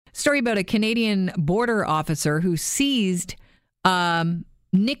Story about a Canadian border officer who seized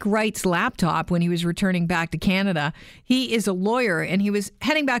Nick Wright's laptop when he was returning back to Canada. He is a lawyer, and he was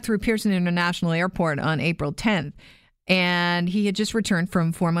heading back through Pearson International Airport on April 10th. And he had just returned from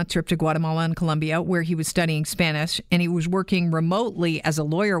a 4-month trip to Guatemala and Colombia, where he was studying Spanish, and he was working remotely as a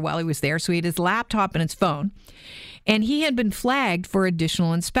lawyer while he was there. So he had his laptop and his phone. And he had been flagged for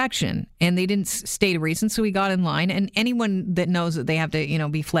additional inspection, and they didn't state a reason, so he got in line. And anyone that knows that they have to,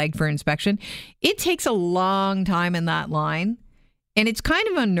 be flagged for inspection, it takes a long time in that line, and it's kind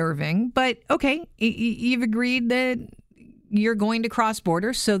of unnerving. But okay, you've agreed that you're going to cross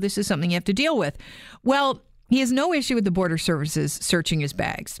borders, so this is something you have to deal with. Well, he has no issue with the border services searching his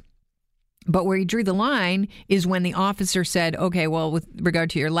bags. But where he drew the line is when the officer said, okay, well, with regard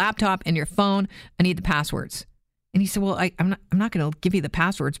to your laptop and your phone, I need the passwords. And he said, well, I'm not going to give you the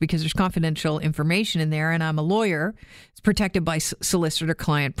passwords because there's confidential information in there, and I'm a lawyer. It's protected by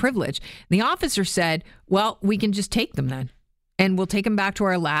solicitor-client privilege. The officer said, well, we can just take them then, and we'll take them back to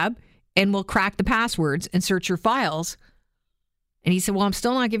our lab, and we'll crack the passwords and search your files. And he said, well, I'm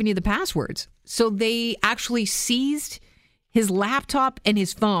still not giving you the passwords. So they actually seized his laptop and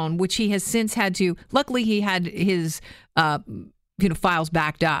his phone, which he has since had to, luckily he had his files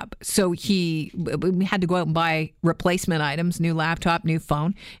backed up. So he had to go out and buy replacement items, new laptop, new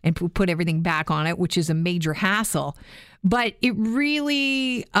phone, and put everything back on it, which is a major hassle. But it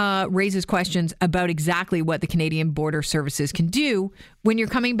really raises questions about exactly what the Canadian Border Services can do when you're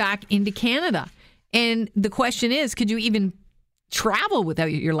coming back into Canada. And the question is, could you even travel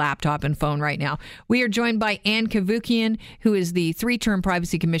without your laptop and phone right now? We are joined by Anne Cavoukian, who is the 3-term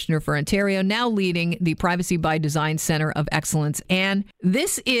Privacy Commissioner for Ontario, now leading the Privacy by Design Centre of Excellence. Anne,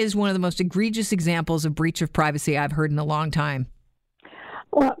 this is one of the most egregious examples of breach of privacy I've heard in a long time.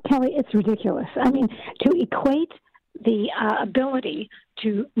 Well, Kelly, it's ridiculous. I mean, to equate the ability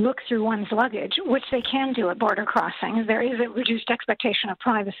to look through one's luggage, which they can do at border crossings, there is a reduced expectation of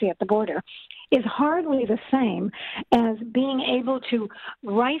privacy at the border, is hardly the same as being able to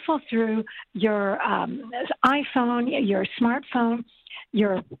rifle through your iPhone, your smartphone,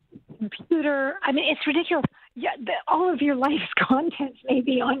 your computer. I mean, it's ridiculous. Yeah, all of your life's contents may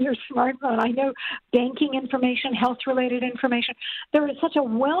be on your smartphone. I know banking information, health-related information. There is such a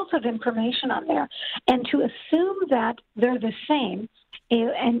wealth of information on there. And to assume that they're the same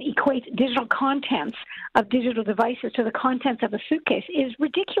and equate digital contents of digital devices to the contents of a suitcase is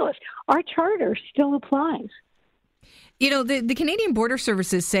ridiculous. Our charter still applies. The Canadian Border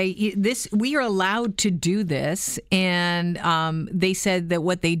Services say this, we are allowed to do this. And they said that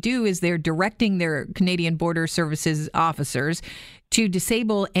what they do is they're directing their Canadian Border Services officers to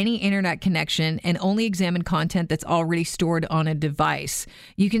disable any internet connection and only examine content that's already stored on a device.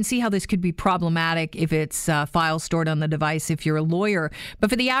 You can see how this could be problematic if it's files stored on the device if you're a lawyer. But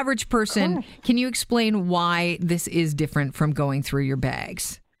for the average person, can you explain why this is different from going through your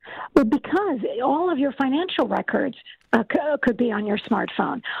bags? Well, because all of your financial records could be on your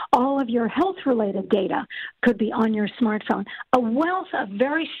smartphone. All of your health-related data could be on your smartphone. A wealth of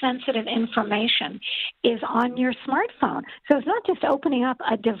very sensitive information is on your smartphone. So it's not just opening up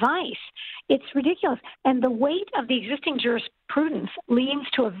a device. It's ridiculous. And the weight of the existing jurisprudence leads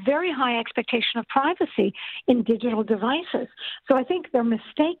to a very high expectation of privacy in digital devices. So I think they're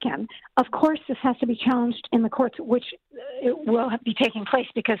mistaken. Of course, this has to be challenged in the courts, which it will be taking place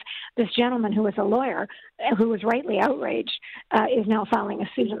because this gentleman who is a lawyer, who was rightly outraged, is now filing a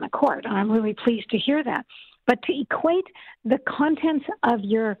suit in the court. And I'm really pleased to hear that. But to equate the contents of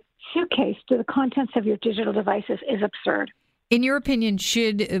your suitcase to the contents of your digital devices is absurd. In your opinion,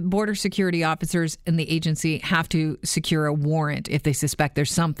 should border security officers in the agency have to secure a warrant if they suspect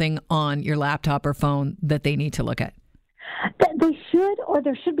there's something on your laptop or phone that they need to look at? They should, or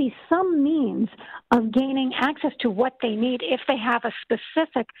there should be some means of gaining access to what they need if they have a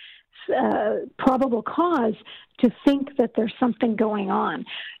specific probable cause to think that there's something going on.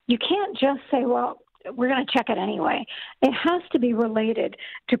 You can't just say, well, we're going to check it anyway. It has to be related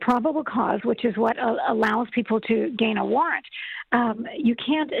to probable cause, which is what allows people to gain a warrant. You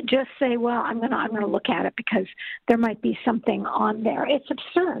can't just say, well, I'm going to look at it because there might be something on there. It's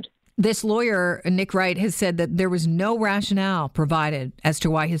absurd. This lawyer, Nick Wright, has said that there was no rationale provided as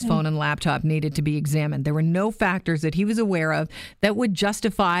to why his phone and laptop needed to be examined. There were no factors that he was aware of that would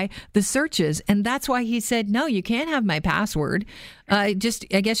justify the searches. And that's why he said, no, you can't have my password. I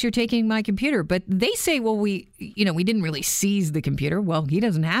guess you're taking my computer. But they say, well, we didn't really seize the computer. Well, he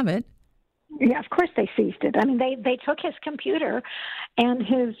doesn't have it. Yeah, of course they seized it. I mean, they took his computer and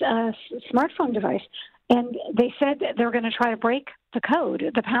his smartphone device, and they said they were going to try to break the code,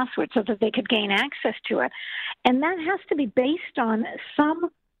 the password, so that they could gain access to it. And that has to be based on some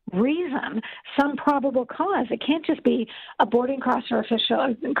reason, some probable cause. It can't just be a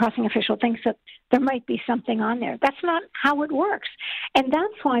crossing official thinks that there might be something on there. That's not how it works. And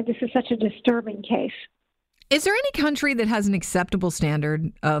that's why this is such a disturbing case. Is there any country that has an acceptable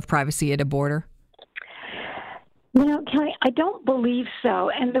standard of privacy at a border? Kelly, I don't believe so.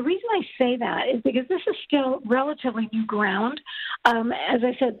 And the reason I say that is because this is still relatively new ground. As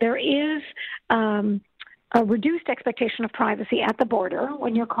I said, there is a reduced expectation of privacy at the border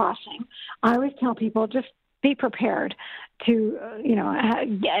when you're crossing. I always tell people just be prepared to,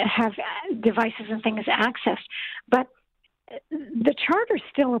 have devices and things accessed. But the charter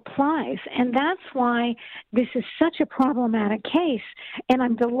still applies, and that's why this is such a problematic case. And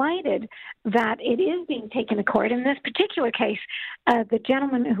I'm delighted that it is being taken to court. In this particular case, the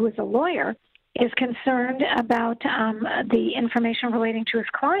gentleman who is a lawyer is concerned about the information relating to his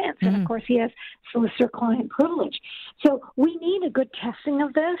clients. And, of course, he has solicitor-client privilege. So we need a good testing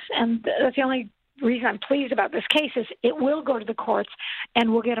of this, and that's the only reason I'm pleased about this case is it will go to the courts,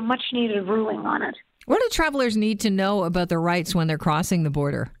 and we'll get a much-needed ruling on it. What do travelers need to know about their rights when they're crossing the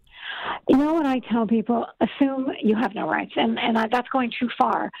border? You know what I tell people? Assume you have no rights, and that's going too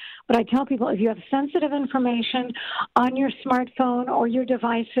far. But I tell people if you have sensitive information on your smartphone or your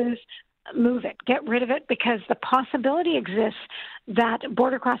devices, move it. Get rid of it, because the possibility exists that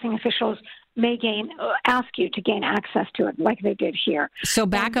border crossing officials may ask you to gain access to it like they did here. So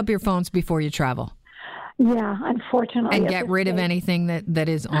back up your phones before you travel. Yeah, unfortunately. And get rid of anything that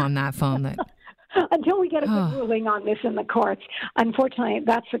is on that phone that... Until we get a good ruling on this in the courts, unfortunately,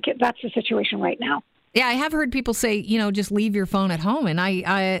 that's the situation right now. Yeah, I have heard people say, just leave your phone at home. And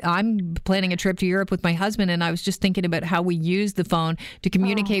I'm planning a trip to Europe with my husband, and I was just thinking about how we use the phone to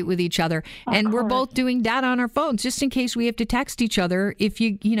communicate with each other. And we're both doing data on our phones just in case we have to text each other if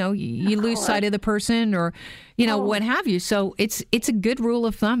you lose sight of the person or, what have you. So it's a good rule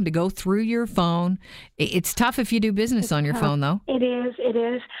of thumb to go through your phone. It's tough if you do business on your phone, though. It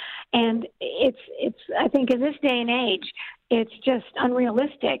is. And it's I think in this day and age, it's just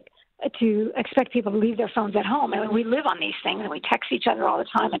unrealistic to expect people to leave their phones at home. I mean, we live on these things and we text each other all the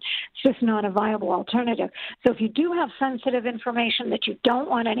time, and it's just not a viable alternative. So if you do have sensitive information that you don't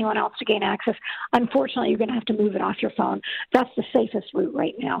want anyone else to gain access, unfortunately, you're going to have to move it off your phone. That's the safest route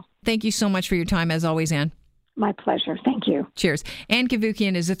right now. Thank you so much for your time, as always, Anne. My pleasure. Thank you. Cheers. Anne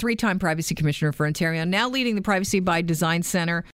Cavoukian is a 3-time Privacy Commissioner for Ontario, now leading the Privacy by Design Centre.